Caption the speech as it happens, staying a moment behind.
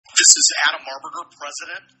This is Adam Marburger,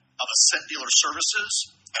 president of Ascent Dealer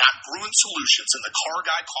Services, and I'm brewing solutions in the Car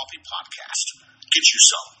Guy Coffee Podcast. Get you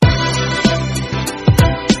some.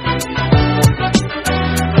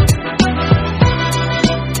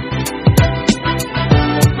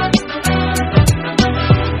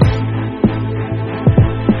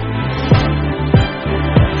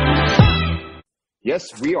 Yes,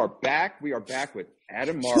 we are back. We are back with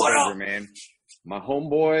Adam Marburger, man. My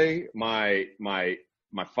homeboy,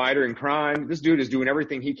 my fighter in crime. This dude is doing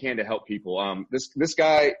everything he can to help people. This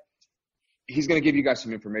guy, he's going to give you guys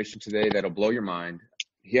some information today that'll blow your mind.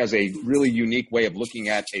 He has a really unique way of looking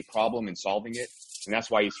at a problem and solving it, and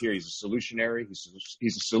that's why he's here. He's a solutionary.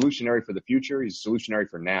 He's a solutionary for the future. He's a solutionary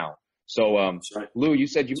for now. So, right. Lou, you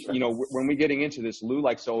said you know when we're getting into this, Lou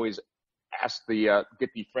likes to always ask get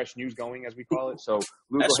the fresh news going, as we call it. So,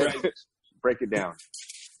 Lou, That's go ahead, right. break it down.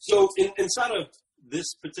 So inside of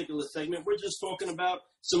this particular segment, we're just talking about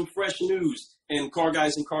some fresh news. And car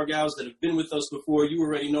guys and car gals that have been with us before, you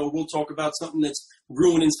already know we'll talk about something that's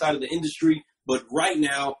brewing inside of the industry. But right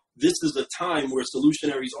now, this is a time where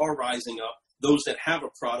solutionaries are rising up. Those that have a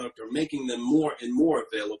product are making them more and more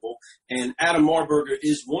available. And Adam Marburger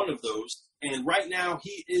is one of those. And right now,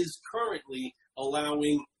 he is currently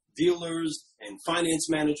allowing dealers and finance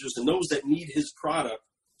managers and those that need his product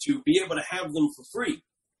to be able to have them for free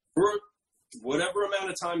for whatever amount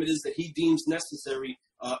of time it is that he deems necessary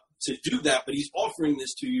to do that. But he's offering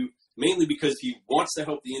this to you mainly because he wants to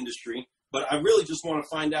help the industry. But I really just want to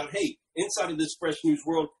find out, hey, inside of this fresh news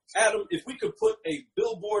world, Adam, if we could put a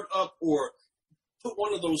billboard up or put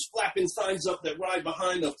one of those flapping signs up that ride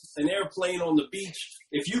behind an airplane on the beach,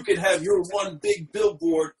 if you could have your one big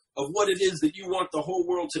billboard of what it is that you want the whole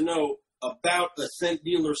world to know about Ascent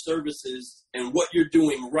Dealer Services and what you're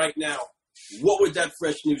doing right now, what would that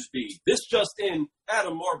fresh news be? This just in,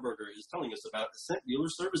 Adam Marburger is telling us about Ascent Dealer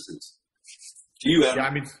Services. To you, Adam. Yeah,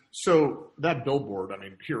 I mean, so that billboard, I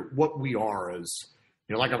mean, here, what we are is,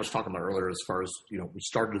 you know, like I was talking about earlier, as far as, you know, we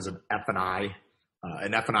started as an F&I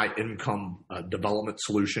income development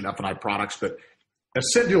solution, F&I products, but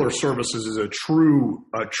Ascent Dealer Services is a true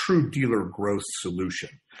dealer growth solution.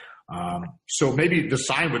 So maybe the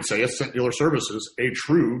sign would say Ascent Dealer Services, a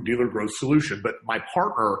true dealer growth solution. But my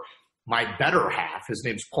partner, my better half, his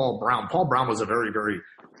name's Paul Brown. Paul Brown was a very, very,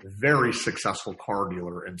 very successful car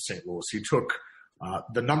dealer in St. Louis. He took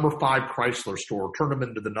the number 5 Chrysler store, turned him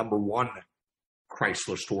into the number 1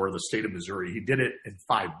 Chrysler store in the state of Missouri. He did it in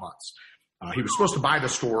 5 months. He was supposed to buy the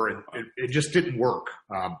store, and it just didn't work.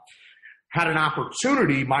 Had an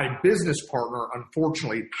opportunity. My business partner,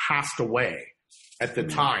 unfortunately, passed away at the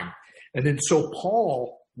time. And then so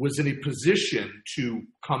Paul was in a position to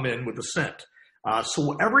come in with Ascent.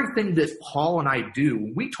 So everything that Paul and I do,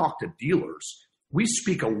 when we talk to dealers, we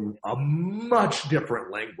speak a much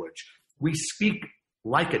different language. We speak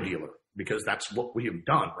like a dealer because that's what we have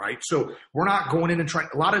done, right? So we're not going in and trying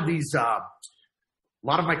 – a lot of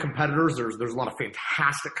my competitors, there's a lot of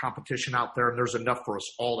fantastic competition out there, and there's enough for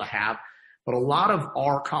us all to have. But a lot of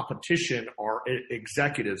our competition are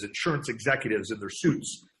executives, insurance executives in their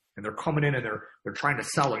suits, and they're coming in and they're trying to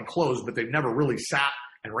sell and close, but they've never really sat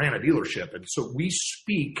and ran a dealership. And so we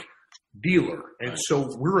speak dealer. And so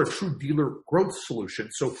we're a true dealer growth solution.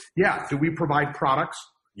 So yeah, do we provide products?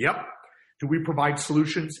 Yep. Do we provide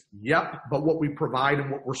solutions? Yep. But what we provide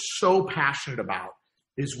and what we're so passionate about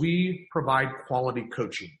is we provide quality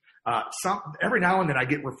coaching. Every now and then I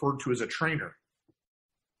get referred to as a trainer.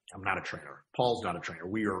 I'm not a trainer. Paul's not a trainer.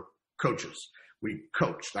 We are coaches. We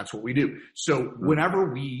coach. That's what we do. So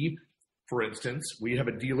whenever we, for instance, we have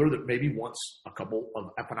a dealer that maybe wants a couple of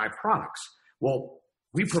F&I products. Well,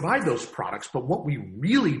 we provide those products, but what we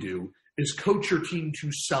really do is coach your team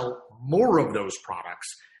to sell more of those products.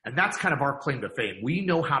 And that's kind of our claim to fame. We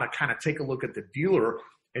know how to kind of take a look at the dealer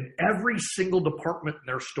in every single department in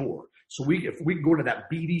their store. So if we go to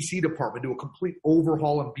that BDC department, do a complete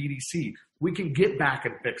overhaul in BDC, we can get back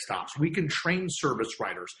and fix stops. We can train service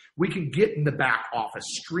writers. We can get in the back office,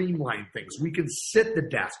 streamline things. We can sit the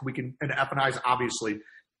desk. And F&I's obviously,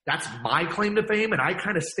 that's my claim to fame. And I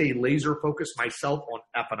kind of stay laser focused myself on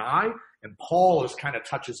F&I. And Paul is kind of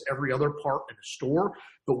touches every other part in the store.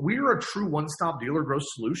 But we're a true one-stop dealer growth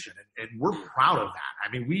solution. And we're proud of that.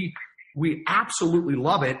 I mean, we absolutely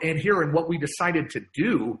love it. And here, and what we decided to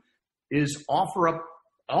do is offer up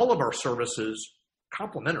all of our services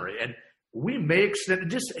complimentary. And we may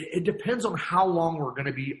extend it depends on how long we're going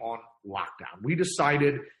to be on lockdown. We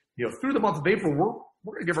decided, through the month of April,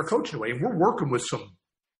 we're going to give our coaching away. And we're working with some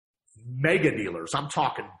mega dealers. I'm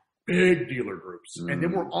talking big dealer groups. And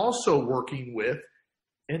then we're also working with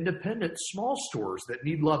independent small stores that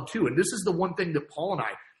need love too. And this is the one thing that Paul and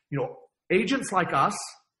I, agents like us,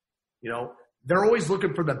 they're always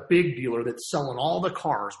looking for the big dealer that's selling all the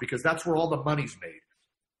cars because that's where all the money's made.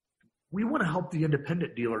 We want to help the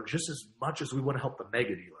independent dealer just as much as we want to help the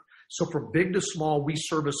mega dealer. So from big to small, we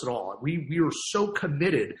service it all. We are so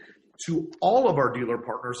committed to all of our dealer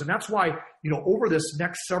partners. And that's why, over this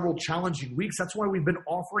next several challenging weeks, that's why we've been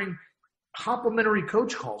offering complimentary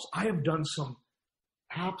coach calls. I have done some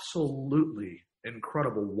absolutely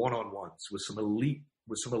incredible one-on-ones with some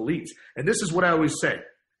elites. And this is what I always say.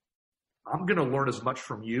 I'm going to learn as much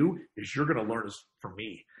from you as you're going to learn from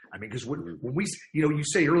me. I mean, because when we, you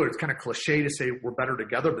say earlier, it's kind of cliche to say we're better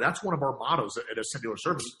together, but that's one of our mottos at Ascent Dealer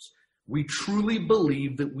Services. We truly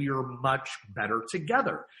believe that we are much better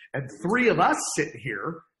together. And three of us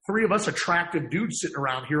attractive dudes sitting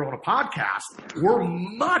around here on a podcast, we're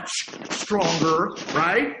much stronger,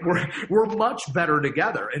 right? We're much better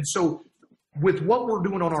together. And so with what we're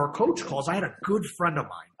doing on our coach calls, I had a good friend of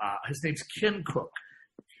mine. His name's Ken Cook.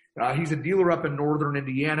 He's a dealer up in northern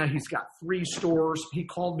Indiana. He's got 3 stores. He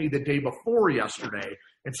called me the day before yesterday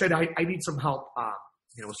and said, I need some help,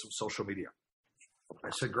 with some social media. I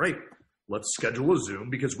said, great. Let's schedule a Zoom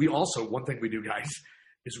because one thing we do, guys,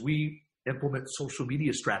 is we implement social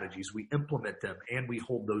media strategies. We implement them and we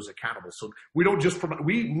hold those accountable. So we don't just promote,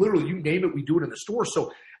 we literally, you name it, we do it in the store.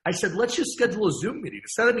 So I said, let's just schedule a Zoom meeting.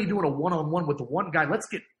 Instead of me doing a one-on-one with the one guy, let's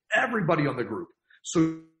get everybody on the group.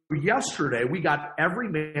 So yesterday, we got every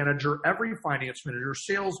manager, every finance manager,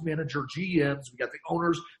 sales manager, GMs. We got the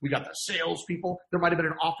owners. We got the salespeople. There might have been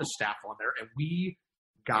an office staff on there. And we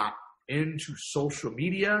got into social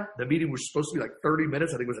media. The meeting was supposed to be like 30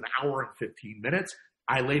 minutes. I think it was an hour and 15 minutes.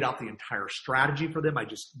 I laid out the entire strategy for them. I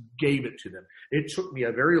just gave it to them. It took me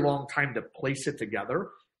a very long time to place it together.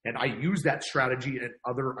 And I used that strategy in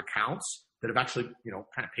other accounts that have actually, kind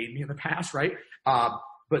of paid me in the past, right?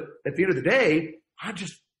 But at the end of the day,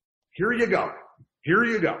 here you go,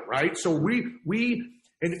 right? So and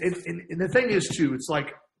the thing is too, it's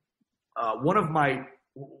like one of my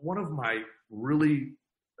really,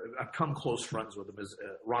 I've come close friends with him is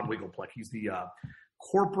Ron Wiegelpleck. He's the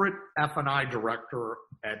corporate F&I director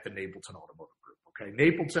at the Napleton Automotive Group. Okay,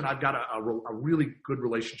 Napleton, I've got a really good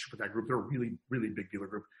relationship with that group. They're a really, really big dealer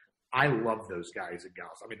group. I love those guys and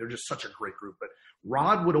gals. I mean, they're just such a great group. But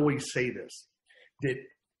Ron would always say this, that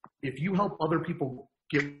if you help other people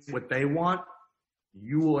get what they want,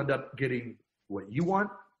 you will end up getting what you want,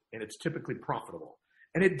 and it's typically profitable.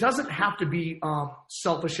 And it doesn't have to be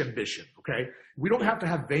selfish ambition, okay? We don't have to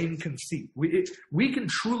have vain conceit. We can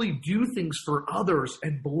truly do things for others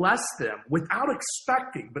and bless them without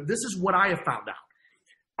expecting. But this is what I have found out.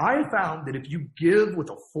 I have found that if you give with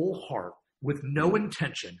a full heart, with no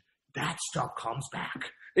intention, that stuff comes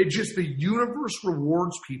back. The universe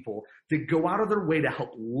rewards people that go out of their way to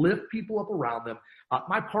help lift people up around them.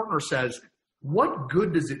 My partner says, what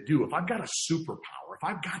good does it do if I've got a superpower, if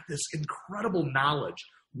I've got this incredible knowledge,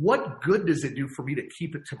 what good does it do for me to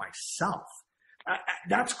keep it to myself?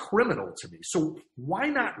 That's criminal to me. So why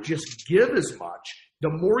not just give as much? The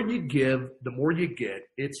more you give, the more you get.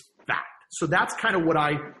 It's fact. So that's kind of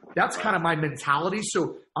my mentality.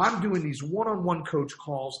 So I'm doing these one-on-one coach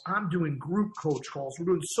calls. I'm doing group coach calls. We're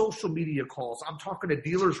doing social media calls. I'm talking to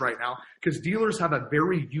dealers right now because dealers have a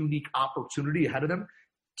very unique opportunity ahead of them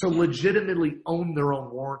to legitimately own their own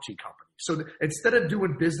warranty company. So instead of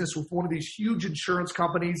doing business with one of these huge insurance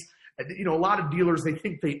companies, a lot of dealers, they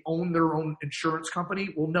think they own their own insurance company.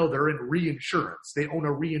 Well, no, they're in reinsurance. They own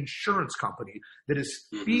a reinsurance company that is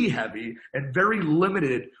fee heavy and very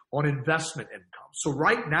limited on investment income. So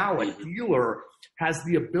right now, a dealer has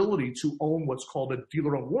the ability to own what's called a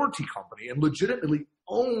dealer-owned warranty company and legitimately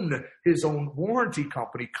own his own warranty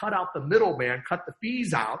company, cut out the middleman, cut the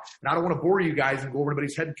fees out. And I don't want to bore you guys and go over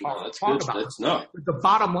everybody's head and talk about this. But the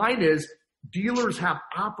bottom line is, dealers have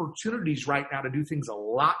opportunities right now to do things a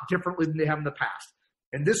lot differently than they have in the past.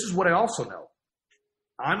 And this is what I also know.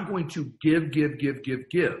 I'm going to give.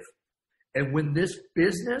 And when this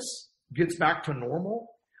business gets back to normal,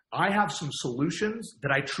 I have some solutions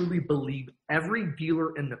that I truly believe every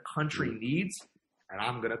dealer in the country needs. And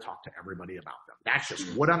I'm going to talk to everybody about them. That's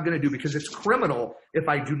just what I'm going to do because it's criminal if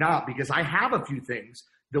I do not, because I have a few things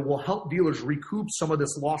that will help dealers recoup some of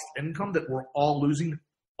this lost income that we're all losing.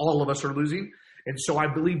 All of us are losing. And so I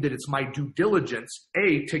believe that it's my due diligence,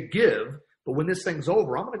 to give. But when this thing's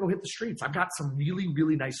over, I'm going to go hit the streets. I've got some really,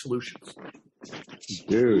 really nice solutions.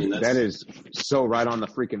 Dude, that is so right on the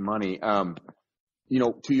freaking money.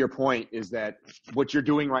 To your point is that what you're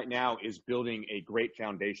doing right now is building a great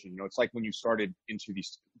foundation. It's like when you started into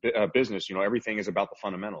this business, everything is about the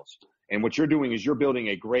fundamentals. And what you're doing is you're building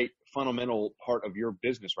a great fundamental part of your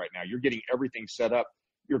business right now. You're getting everything set up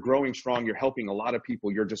you're growing strong. You're helping a lot of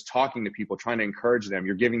people. You're just talking to people, trying to encourage them.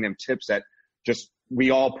 You're giving them tips that just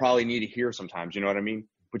we all probably need to hear sometimes. You know what I mean?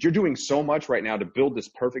 But you're doing so much right now to build this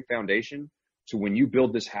perfect foundation. So when you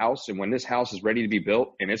build this house, and when this house is ready to be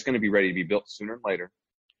built, and it's going to be ready to be built sooner than later,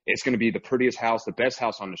 it's going to be the prettiest house, the best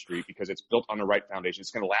house on the street, because it's built on the right foundation.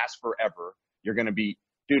 It's going to last forever. You're going to be,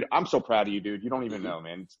 dude, I'm so proud of you, dude. You don't even know,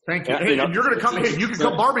 man. Thank you. Hey, and you're going to come here. You can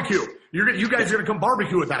come barbecue. You guys are going to come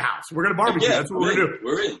barbecue at that house. We're going to barbecue. Yeah, that's what we're going to do.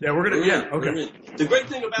 We're in. Yeah, we're going to, yeah, okay. The great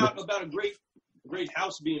thing about a great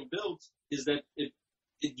house being built is that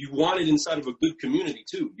you want it inside of a good community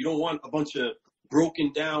too. You don't want a bunch of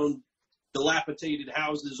broken down, dilapidated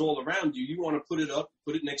houses all around you. You want to put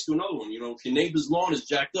it next to another one. You know, if your neighbor's lawn is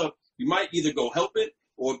jacked up, you might either go help it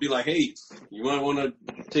or be like, hey, you might want to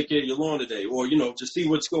take care of your lawn today, or, you know, to see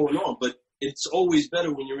what's going on. But it's always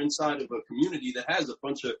better when you're inside of a community that has a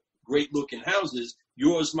bunch of great looking houses.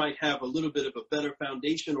 Yours might have a little bit of a better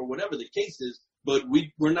foundation or whatever the case is, but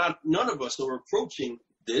none of us are approaching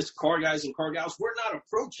this, car guys and car gals, we're not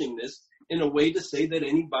approaching this in a way to say that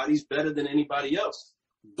anybody's better than anybody else,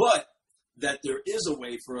 but that there is a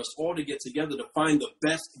way for us all to get together to find the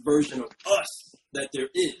best version of us that there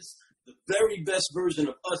is. The very best version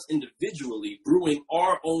of us individually, brewing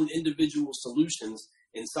our own individual solutions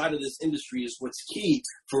inside of this industry is what's key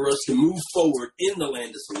for us to move forward in the land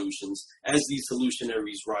of solutions as these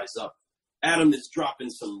solutionaries rise up. Adam is dropping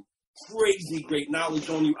some crazy great knowledge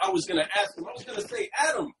on you. I was going to say,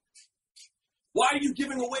 Adam, why are you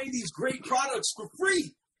giving away these great products for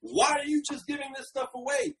free? Why are you just giving this stuff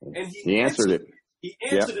away? And he answered it. He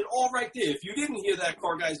answered it all right there. If you didn't hear that,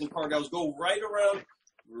 car guys and car gals, go right around,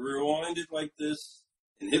 rewind it like this,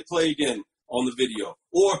 and hit play again on the video.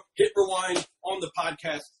 Or hit rewind on the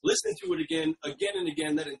podcast, listen to it again and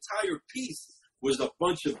again. That entire piece was a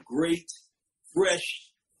bunch of great, fresh,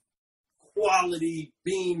 quality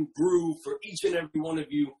bean brew for each and every one of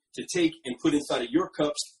you to take and put inside of your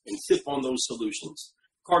cups and sip on those solutions.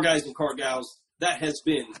 Car guys and car gals, that has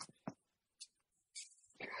been.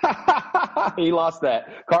 He lost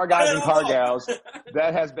that. Car guys and car gals,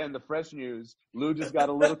 that has been the fresh news. Lou just got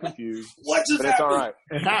a little confused. What just happened?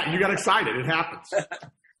 It's all right. You got excited. It happens.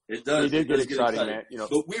 It does. He did get excited, man. You know.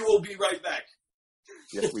 But we will be right back.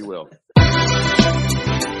 Yes, we will.